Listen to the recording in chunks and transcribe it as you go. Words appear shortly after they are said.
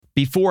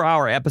Before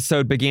our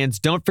episode begins,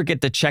 don't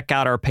forget to check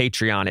out our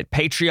Patreon at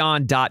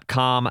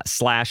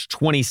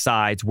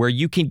patreon.com/20sides, where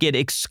you can get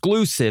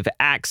exclusive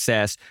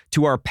access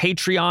to our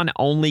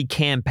Patreon-only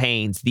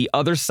campaigns, The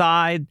Other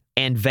Side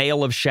and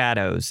Veil of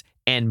Shadows,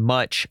 and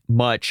much,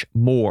 much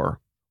more.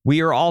 We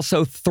are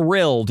also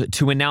thrilled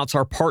to announce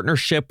our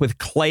partnership with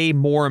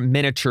Claymore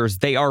Miniatures.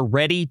 They are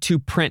ready to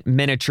print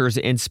miniatures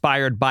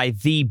inspired by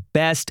the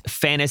best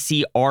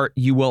fantasy art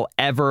you will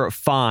ever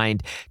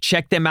find.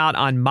 Check them out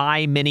on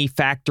My Mini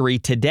Factory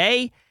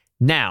today.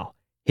 Now,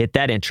 hit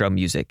that intro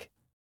music.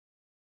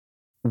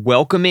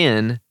 Welcome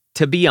in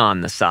to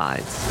Beyond the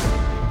Sides.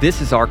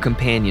 This is our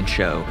companion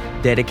show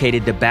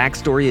dedicated to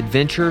backstory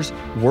adventures,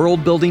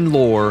 world-building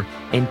lore,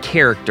 and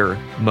character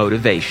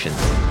motivation.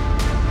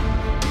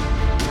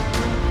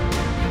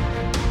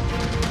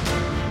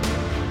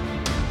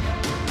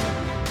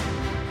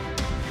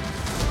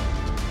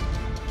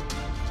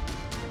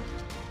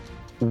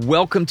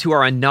 Welcome to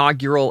our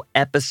inaugural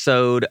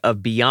episode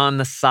of Beyond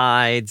the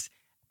Sides,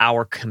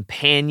 our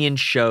companion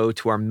show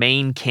to our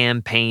main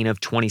campaign of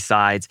 20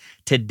 Sides.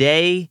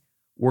 Today,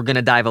 we're going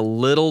to dive a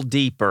little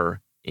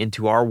deeper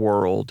into our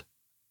world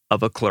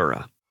of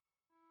Eclura.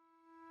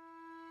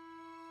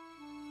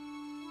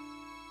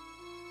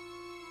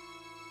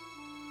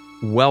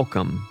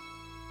 Welcome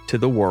to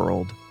the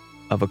world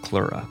of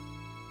Eclura.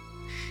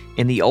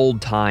 In the old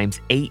times,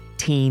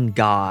 18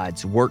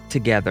 gods worked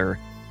together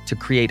to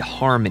create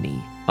harmony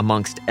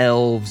amongst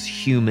elves,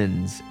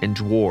 humans, and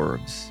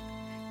dwarves.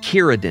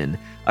 Círdan,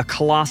 a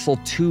colossal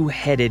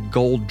two-headed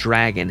gold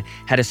dragon,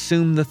 had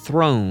assumed the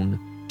throne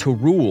to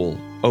rule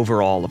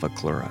over all of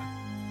Eclura.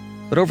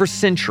 But over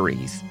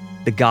centuries,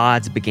 the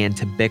gods began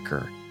to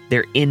bicker.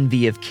 Their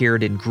envy of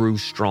Círdan grew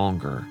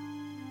stronger.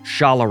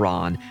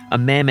 Shalaran, a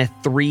mammoth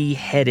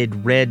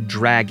three-headed red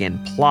dragon,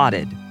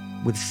 plotted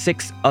with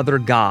 6 other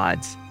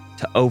gods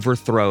to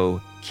overthrow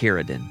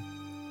Círdan.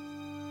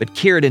 But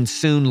Círdan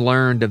soon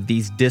learned of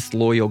these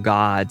disloyal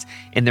gods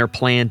and their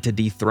plan to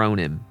dethrone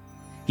him.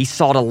 He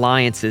sought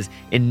alliances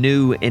and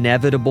knew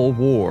inevitable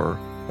war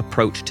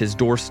approached his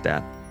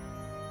doorstep.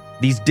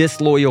 These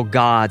disloyal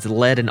gods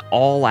led an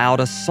all-out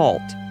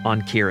assault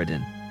on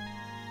Círdan.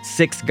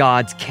 6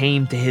 gods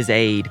came to his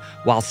aid,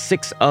 while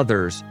 6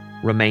 others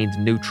remained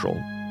neutral.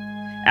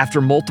 After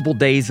multiple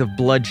days of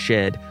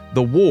bloodshed,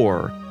 the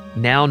war,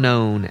 now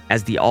known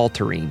as the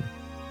Altering,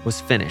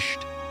 was finished.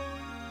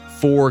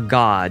 4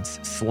 gods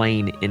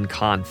slain in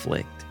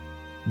conflict,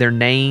 their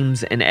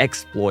names and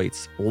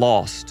exploits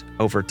lost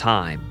over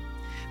time.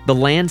 The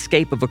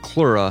landscape of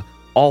Eclura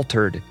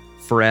altered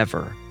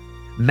forever.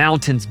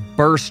 Mountains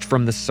burst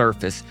from the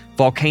surface,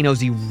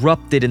 volcanoes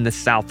erupted in the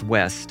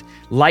southwest,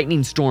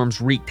 lightning storms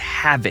wreaked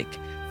havoc,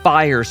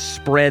 fires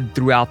spread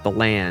throughout the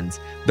lands.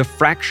 The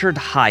fractured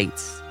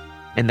heights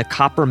and the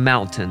Copper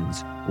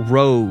Mountains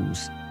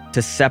rose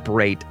to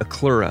separate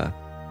Eclura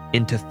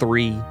into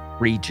 3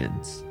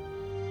 regions.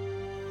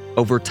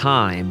 Over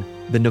time,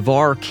 the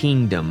Navarre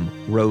kingdom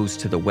rose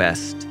to the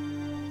west.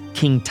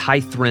 King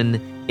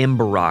Tithrin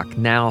Imbarak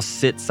now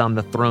sits on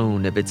the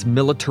throne of its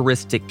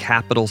militaristic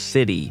capital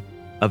city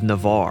of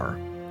Navarre.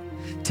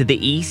 To the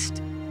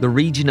east, the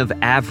region of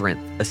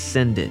Avranth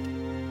ascended.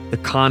 The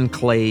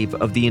conclave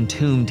of the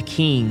entombed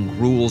king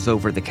rules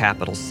over the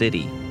capital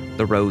city,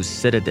 the Rose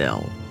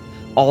Citadel,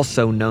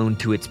 also known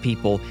to its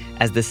people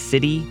as the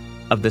City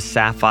of the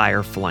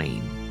Sapphire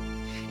Flame.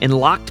 And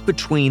locked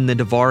between the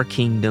Navarre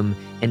kingdom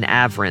and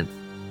Avranth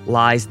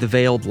lies the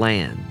Veiled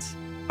Lands,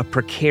 a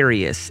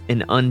precarious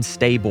and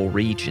unstable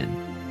region.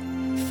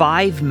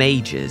 5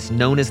 mages,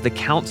 known as the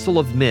Council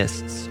of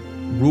Mists,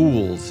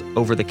 rules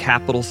over the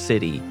capital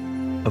city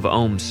of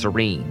Om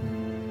Serene.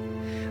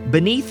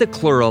 Beneath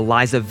Eclura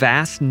lies a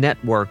vast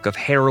network of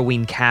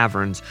harrowing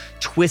caverns,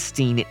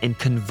 twisting and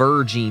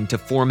converging to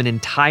form an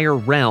entire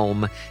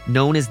realm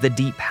known as the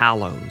Deep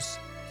Hallows.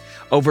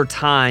 Over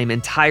time,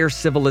 entire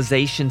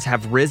civilizations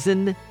have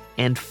risen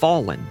and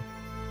fallen.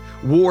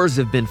 Wars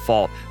have been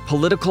fought,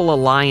 political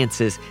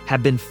alliances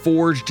have been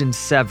forged and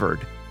severed,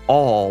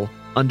 all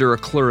under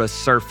Eclura's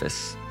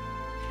surface.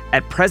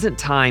 At present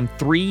time,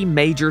 3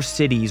 major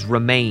cities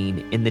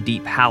remain in the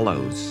Deep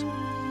Hallows.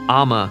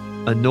 Amma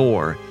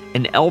Anor,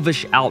 an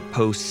elvish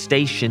outpost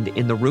stationed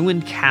in the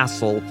ruined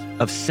castle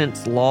of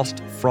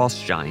since-lost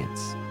frost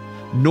giants.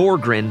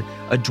 Norgren,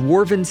 a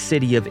dwarven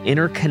city of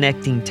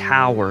interconnecting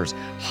towers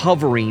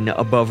hovering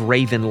above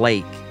Raven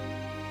Lake.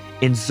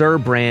 In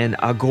Zerbran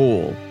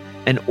Agol,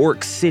 an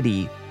orc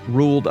city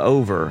ruled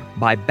over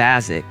by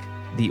Bazik,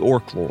 the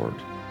Orc Lord.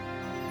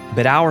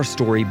 But our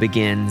story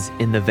begins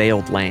in the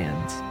Veiled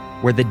Lands,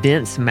 where the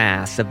dense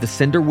mass of the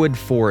Cinderwood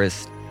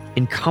Forest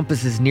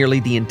encompasses nearly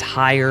the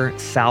entire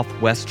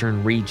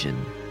southwestern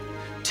region.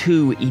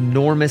 2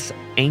 enormous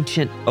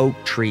ancient oak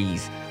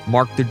trees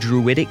mark the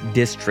druidic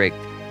district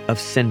of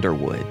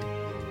Cinderwood.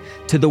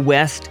 To the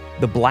west,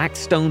 the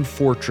Blackstone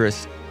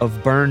Fortress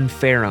of Burn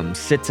Ferrum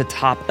sits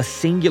atop a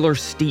singular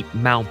steep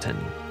mountain.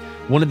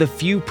 One of the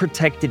few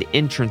protected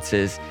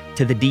entrances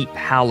to the Deep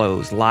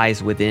Hallows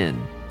lies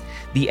within.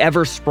 The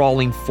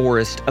ever-sprawling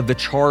forest of the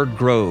Charred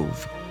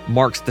Grove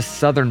marks the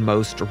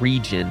southernmost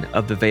region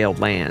of the Veiled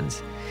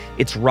Lands.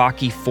 Its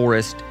rocky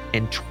forest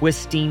and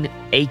twisting,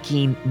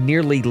 aching,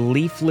 nearly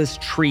leafless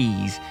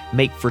trees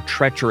make for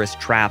treacherous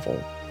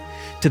travel.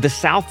 To the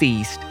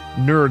southeast,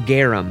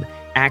 Nur-Garam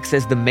acts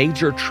as the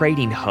major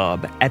trading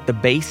hub at the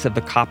base of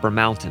the Copper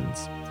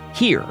Mountains.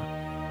 Here,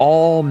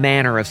 all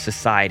manner of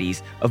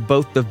societies of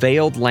both the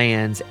Veiled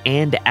Lands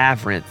and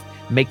Avranth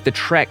make the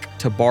trek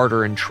to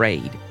barter and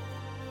trade.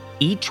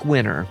 Each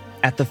winter,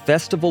 at the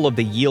Festival of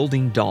the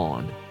Yielding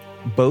Dawn,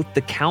 both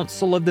the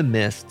Council of the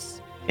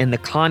Mists and the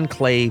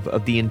Conclave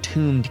of the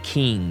Entombed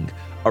King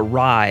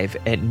arrive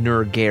at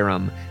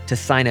Nur-Garam to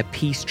sign a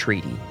peace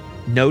treaty,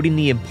 noting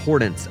the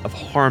importance of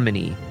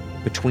harmony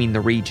between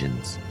the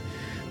regions.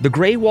 The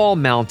Grey Wall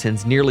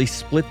Mountains nearly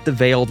split the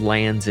Veiled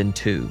Lands in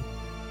two.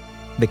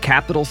 The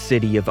capital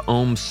city of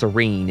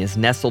Serene is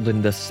nestled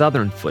in the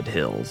southern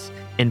foothills,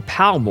 and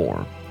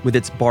Palmore, with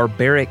its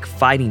barbaric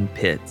fighting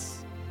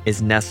pits,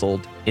 is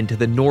nestled into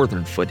the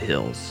northern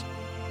foothills.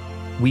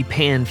 We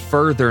pan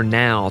further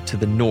now to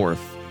the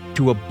north,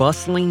 to a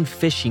bustling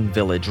fishing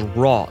village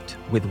wrought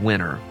with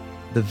winter,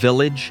 the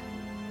village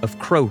of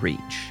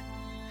Crowreach.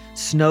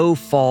 Snow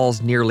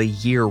falls nearly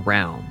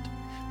year-round.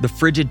 The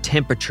frigid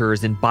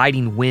temperatures and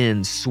biting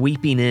winds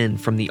sweeping in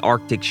from the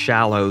Arctic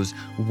shallows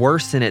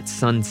worsen at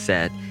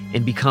sunset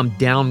and become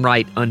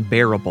downright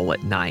unbearable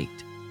at night.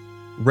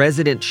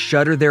 Residents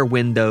shutter their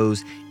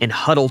windows and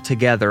huddle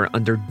together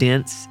under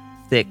dense,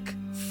 thick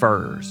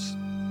firs.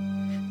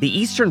 The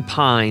eastern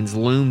pines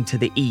loom to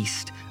the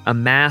east, a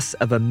mass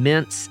of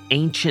immense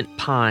ancient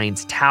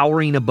pines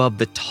towering above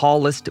the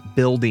tallest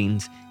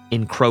buildings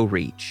in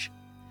Crowreach.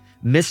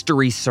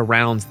 Mystery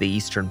surrounds the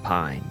eastern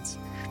pines.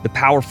 The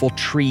powerful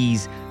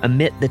trees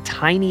emit the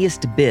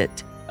tiniest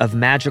bit of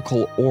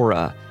magical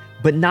aura,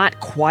 but not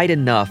quite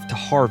enough to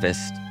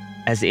harvest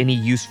as any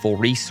useful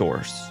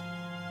resource.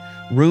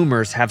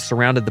 Rumors have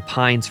surrounded the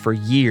pines for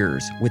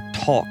years with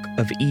talk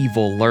of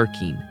evil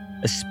lurking,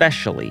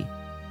 especially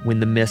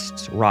when the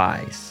mists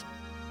rise.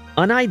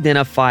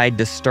 Unidentified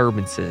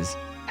disturbances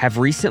have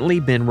recently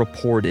been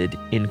reported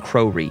in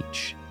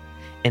Crowreach,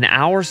 and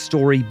our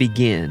story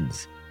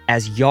begins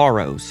as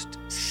Yarost,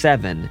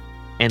 Seven,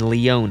 and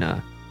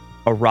Leona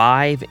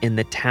arrive in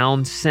the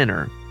town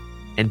center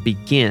and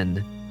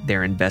begin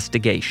their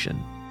investigation.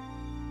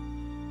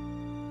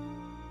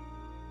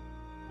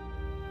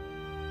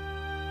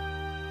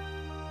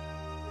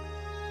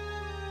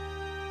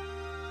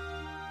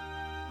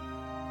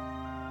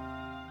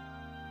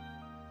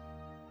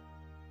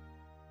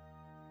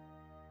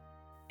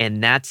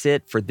 And that's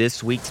it for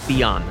this week's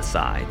Beyond the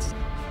Sides.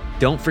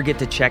 Don't forget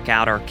to check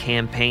out our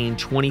campaign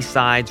 20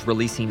 Sides,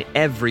 releasing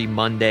every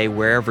Monday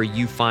wherever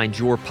you find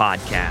your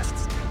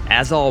podcasts.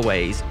 As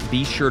always,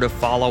 be sure to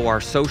follow our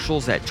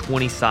socials at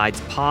 20 Sides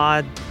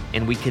Pod,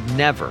 and we could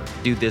never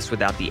do this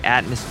without the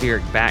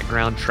atmospheric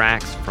background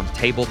tracks from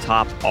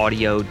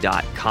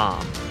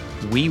tabletopaudio.com.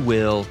 We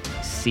will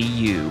see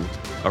you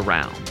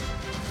around.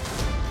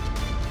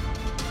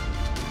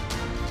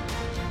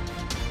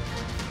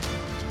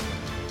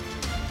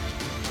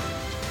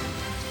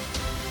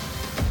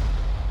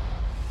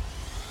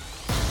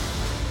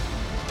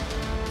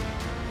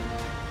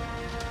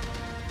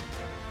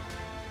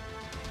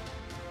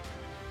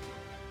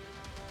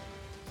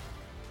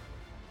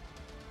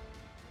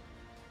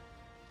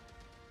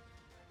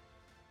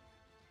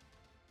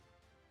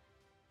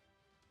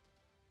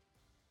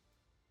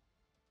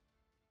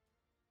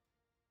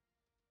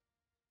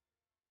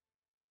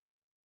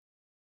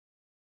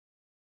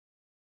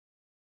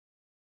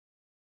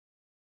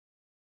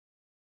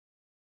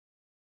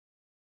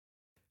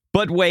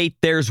 But wait,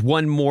 there's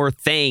one more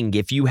thing.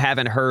 If you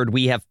haven't heard,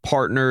 we have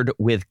partnered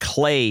with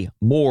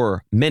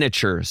Claymore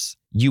Miniatures.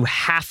 You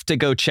have to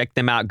go check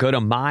them out. Go to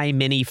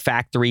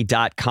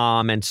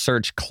myminifactory.com and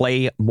search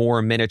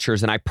Claymore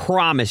Miniatures. And I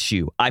promise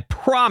you,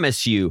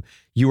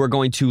 you are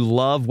going to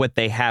love what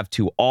they have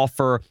to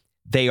offer.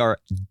 They are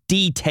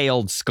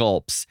detailed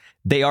sculpts.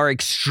 They are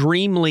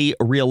extremely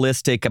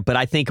realistic, but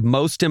I think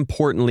most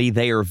importantly,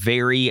 they are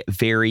very,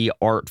 very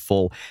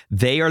artful.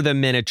 They are the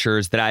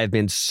miniatures that I have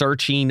been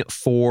searching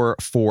for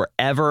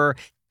forever.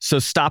 So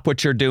stop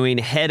what you're doing.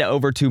 Head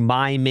over to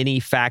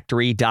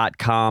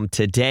myminifactory.com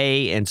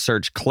today and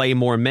search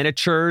Claymore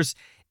Miniatures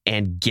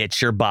and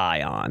get your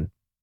buy on.